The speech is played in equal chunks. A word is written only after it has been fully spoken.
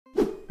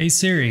Hey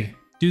Siri,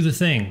 do the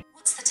thing.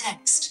 What's the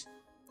text?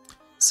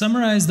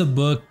 Summarize the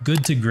book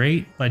Good to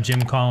Great by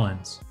Jim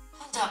Collins.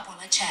 Hold up while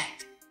I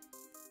check.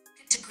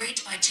 Good to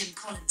Great by Jim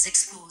Collins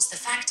explores the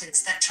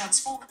factors that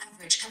transform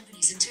average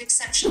companies into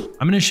exceptional.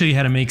 I'm going to show you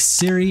how to make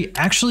Siri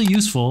actually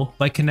useful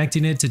by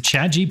connecting it to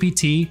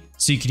ChatGPT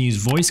so you can use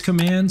voice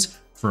commands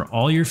for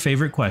all your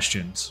favorite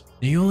questions.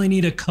 Now, you only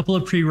need a couple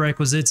of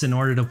prerequisites in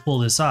order to pull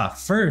this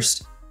off.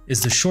 First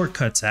is the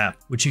Shortcuts app,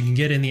 which you can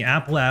get in the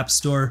Apple App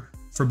Store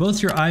for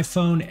both your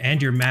iPhone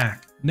and your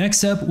Mac.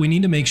 Next up, we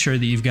need to make sure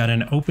that you've got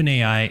an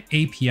OpenAI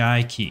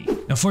API key.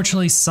 Now,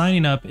 fortunately,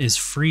 signing up is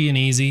free and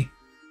easy.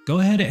 Go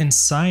ahead and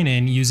sign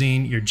in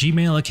using your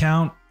Gmail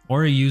account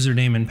or a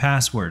username and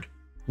password.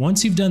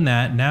 Once you've done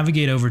that,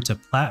 navigate over to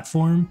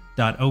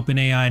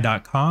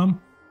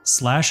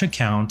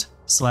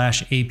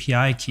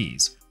platform.openai.com/account/API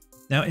keys.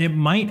 Now, it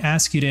might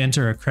ask you to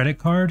enter a credit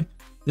card.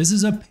 This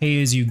is a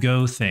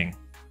pay-as-you-go thing.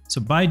 So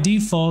by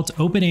default,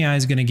 OpenAI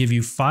is going to give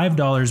you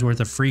 $5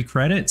 worth of free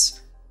credits.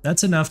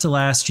 That's enough to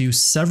last you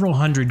several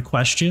hundred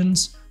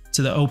questions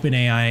to the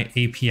OpenAI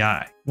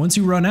API. Once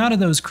you run out of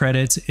those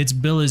credits, it's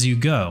bill as you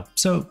go.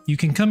 So you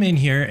can come in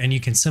here and you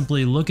can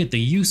simply look at the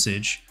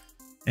usage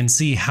and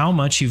see how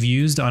much you've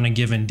used on a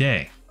given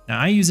day. Now,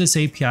 I use this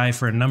API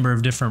for a number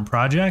of different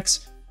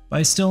projects, but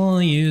I still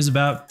only use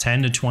about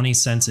 10 to 20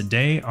 cents a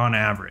day on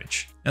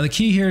average. Now, the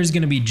key here is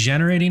going to be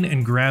generating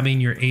and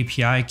grabbing your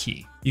API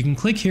key. You can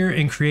click here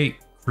and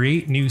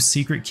create new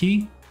secret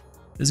key.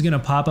 This is going to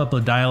pop up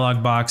a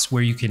dialog box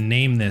where you can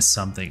name this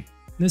something. In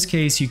this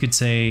case, you could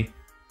say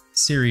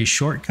Siri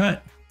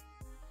Shortcut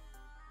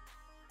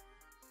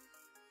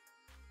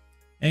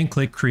and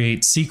click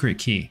create secret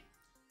key.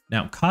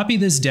 Now copy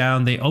this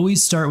down. They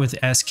always start with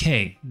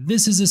SK.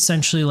 This is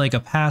essentially like a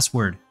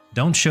password.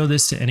 Don't show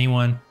this to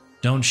anyone.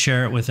 Don't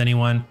share it with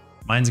anyone.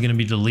 Mine's going to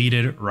be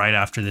deleted right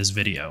after this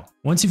video.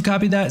 Once you've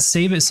copied that,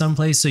 save it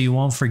someplace so you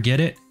won't forget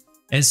it.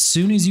 As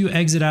soon as you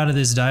exit out of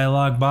this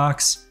dialog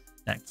box,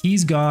 that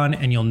key's gone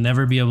and you'll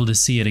never be able to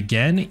see it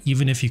again,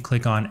 even if you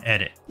click on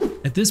edit.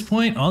 At this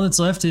point, all that's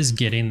left is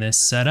getting this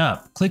set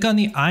up. Click on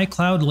the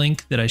iCloud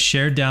link that I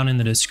shared down in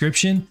the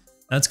description.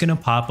 That's going to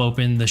pop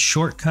open the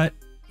shortcut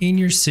in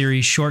your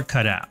Siri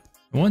Shortcut app.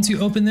 Once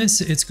you open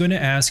this, it's going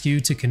to ask you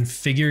to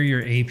configure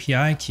your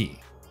API key.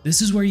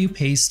 This is where you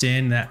paste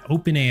in that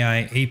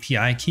OpenAI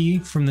API key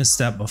from the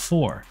step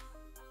before.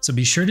 So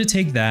be sure to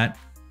take that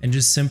and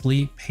just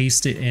simply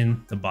paste it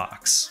in the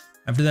box.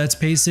 After that's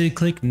pasted,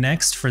 click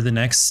next for the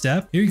next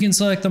step. Here you can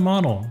select the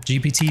model,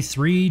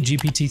 GPT-3,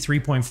 GPT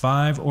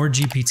 3.5, or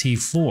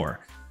GPT-4.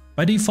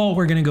 By default,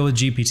 we're gonna go with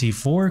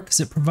GPT-4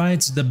 because it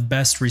provides the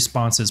best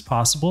responses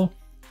possible.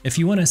 If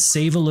you wanna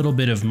save a little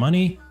bit of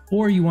money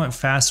or you want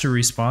faster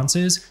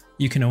responses,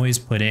 you can always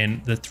put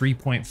in the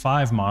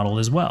 3.5 model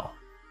as well.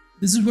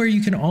 This is where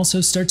you can also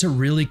start to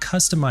really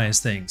customize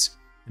things.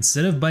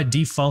 Instead of by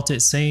default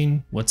it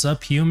saying, "What's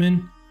up,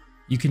 human?"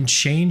 you can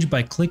change by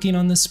clicking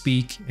on the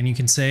speak and you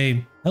can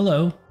say,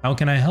 "Hello, how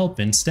can I help?"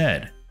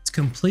 instead. It's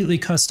completely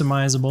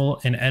customizable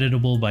and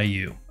editable by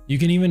you. You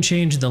can even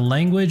change the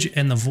language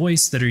and the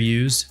voice that are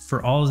used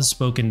for all of the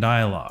spoken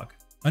dialogue.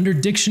 Under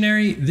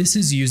dictionary, this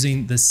is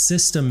using the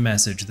system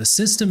message. The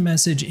system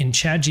message in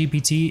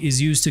ChatGPT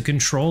is used to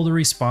control the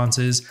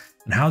responses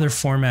and how they're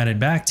formatted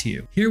back to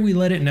you. Here we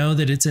let it know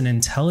that it's an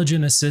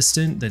intelligent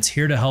assistant that's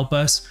here to help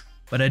us,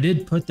 but I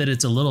did put that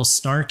it's a little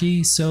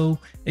snarky, so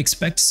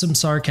expect some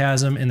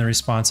sarcasm in the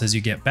responses you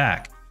get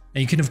back.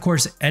 And you can of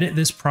course edit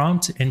this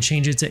prompt and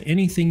change it to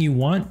anything you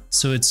want,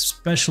 so it's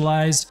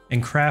specialized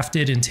and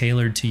crafted and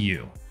tailored to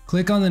you.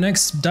 Click on the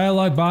next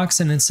dialog box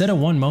and instead of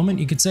 "one moment,"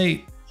 you could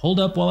say, "Hold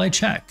up while I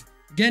check."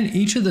 Again,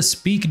 each of the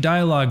speak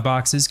dialog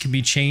boxes can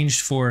be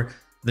changed for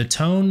the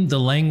tone,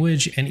 the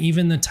language, and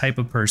even the type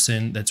of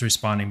person that's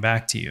responding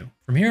back to you.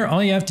 From here,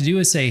 all you have to do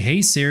is say,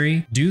 "Hey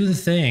Siri, do the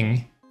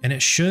thing," and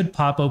it should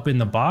pop open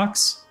the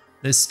box.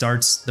 This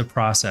starts the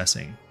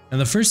processing. And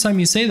the first time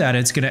you say that,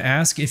 it's going to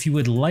ask if you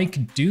would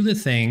like "do the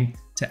thing"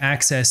 to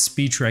access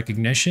speech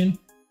recognition.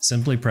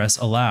 Simply press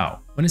allow.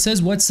 When it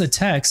says "what's the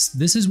text,"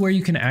 this is where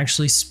you can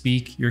actually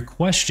speak your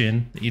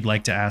question that you'd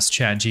like to ask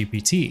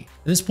ChatGPT.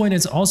 At this point,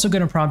 it's also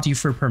going to prompt you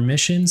for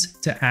permissions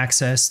to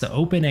access the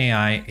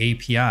OpenAI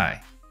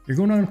API. You're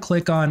going to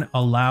click on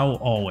allow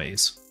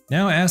always.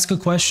 Now ask a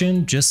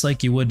question just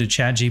like you would to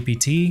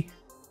ChatGPT.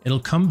 It'll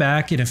come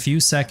back in a few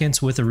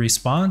seconds with a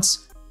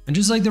response. And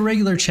just like the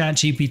regular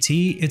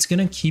ChatGPT, it's going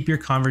to keep your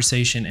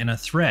conversation in a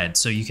thread.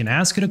 So you can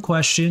ask it a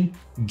question,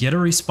 get a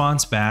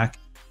response back,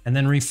 and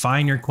then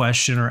refine your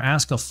question or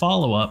ask a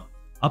follow-up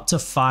up to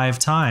 5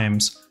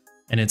 times.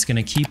 And it's going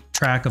to keep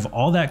track of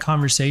all that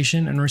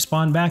conversation and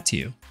respond back to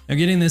you. Now,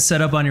 getting this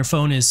set up on your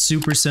phone is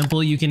super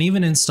simple. You can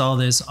even install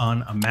this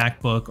on a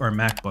MacBook or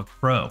MacBook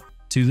Pro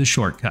to the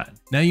shortcut.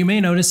 Now, you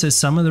may notice that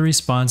some of the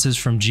responses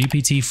from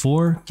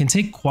GPT-4 can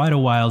take quite a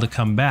while to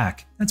come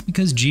back. That's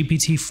because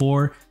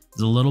GPT-4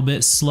 is a little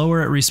bit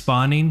slower at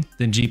responding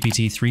than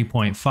GPT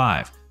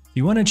 3.5. If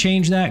you want to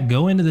change that,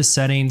 go into the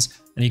settings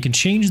and you can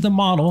change the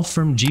model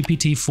from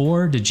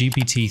GPT-4 to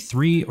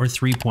GPT-3 or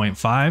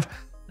 3.5.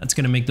 That's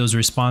going to make those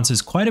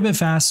responses quite a bit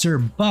faster,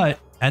 but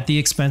at the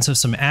expense of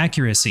some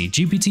accuracy.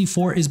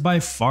 GPT-4 is by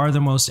far the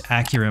most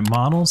accurate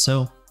model,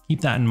 so keep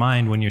that in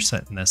mind when you're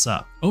setting this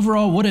up.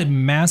 Overall, what a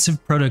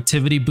massive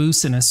productivity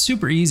boost and a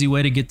super easy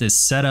way to get this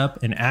set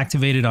up and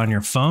activated on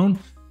your phone.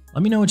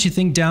 Let me know what you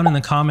think down in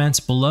the comments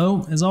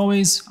below. As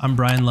always, I'm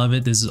Brian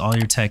Lovett. This is All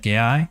Your Tech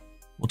AI.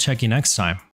 We'll check you next time.